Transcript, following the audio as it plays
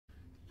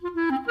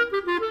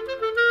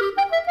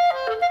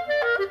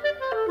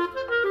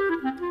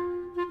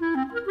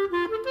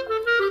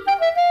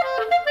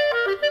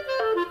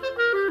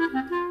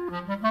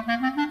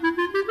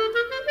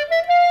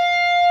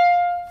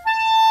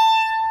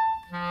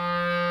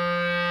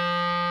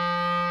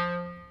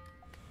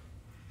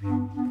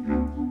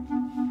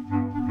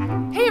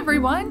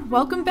everyone,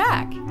 welcome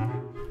back!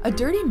 A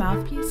dirty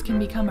mouthpiece can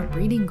become a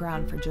breeding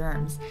ground for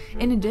germs.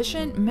 In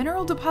addition,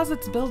 mineral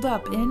deposits build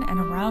up in and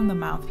around the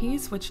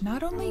mouthpiece, which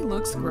not only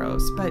looks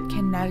gross, but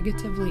can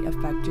negatively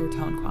affect your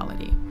tone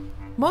quality.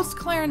 Most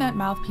clarinet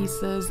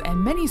mouthpieces and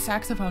many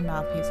saxophone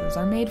mouthpieces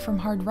are made from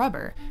hard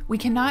rubber. We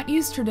cannot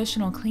use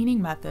traditional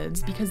cleaning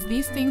methods because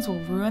these things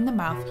will ruin the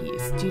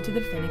mouthpiece due to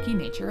the finicky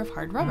nature of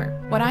hard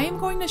rubber. What I am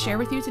going to share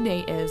with you today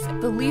is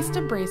the least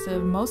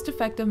abrasive, most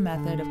effective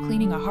method of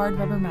cleaning a hard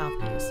rubber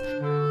mouthpiece.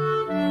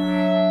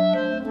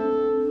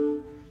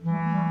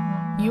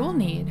 You will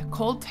need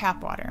cold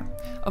tap water.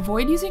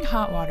 Avoid using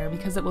hot water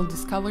because it will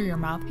discolor your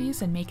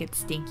mouthpiece and make it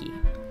stinky.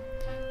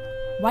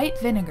 White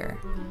vinegar.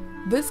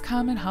 This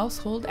common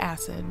household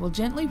acid will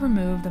gently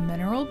remove the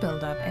mineral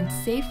buildup and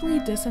safely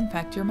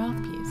disinfect your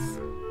mouthpiece.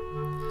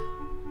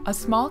 A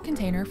small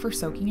container for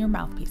soaking your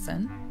mouthpiece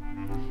in,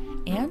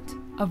 and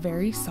a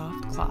very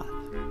soft cloth.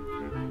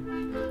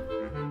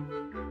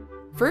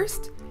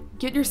 First,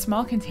 get your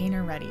small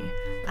container ready.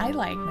 I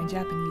like my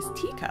Japanese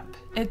teacup.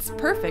 It's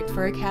perfect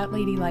for a cat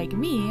lady like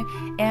me,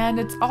 and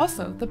it's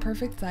also the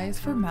perfect size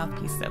for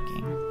mouthpiece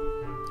soaking.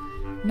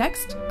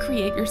 Next,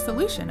 create your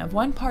solution of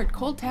 1 part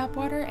cold tap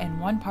water and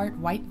 1 part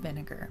white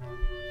vinegar.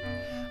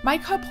 My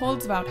cup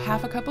holds about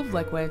half a cup of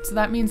liquid, so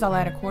that means I'll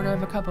add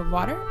 1/4 cup of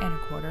water and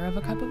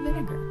 1/4 cup of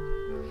vinegar.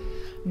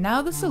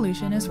 Now the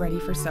solution is ready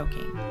for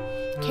soaking.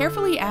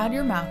 Carefully add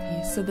your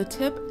mouthpiece so the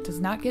tip does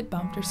not get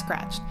bumped or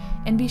scratched,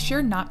 and be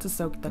sure not to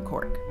soak the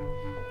cork.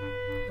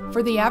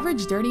 For the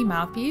average dirty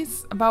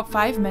mouthpiece, about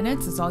 5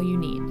 minutes is all you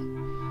need.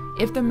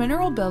 If the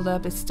mineral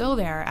buildup is still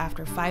there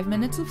after 5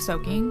 minutes of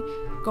soaking,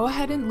 go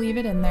ahead and leave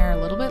it in there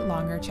a little bit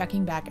longer,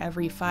 checking back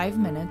every 5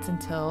 minutes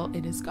until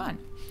it is gone.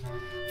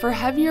 For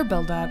heavier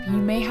buildup, you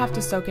may have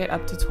to soak it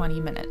up to 20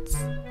 minutes.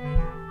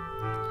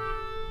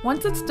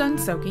 Once it's done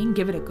soaking,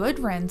 give it a good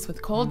rinse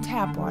with cold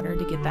tap water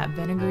to get that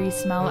vinegary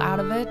smell out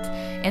of it,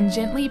 and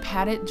gently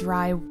pat it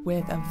dry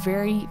with a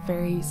very,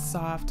 very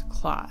soft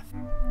cloth.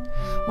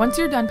 Once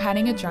you're done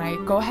patting it dry,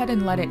 go ahead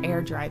and let it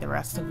air dry the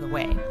rest of the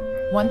way.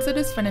 Once it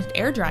is finished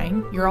air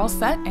drying, you're all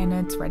set and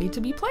it's ready to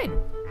be played.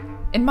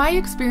 In my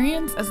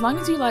experience, as long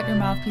as you let your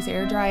mouthpiece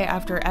air dry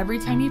after every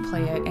time you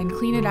play it and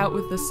clean it out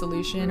with this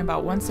solution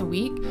about once a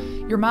week,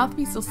 your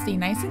mouthpiece will stay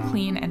nice and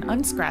clean and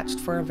unscratched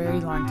for a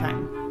very long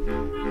time.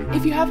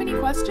 If you have any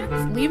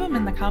questions, leave them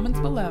in the comments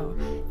below.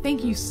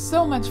 Thank you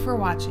so much for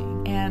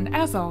watching, and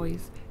as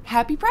always,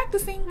 happy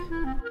practicing!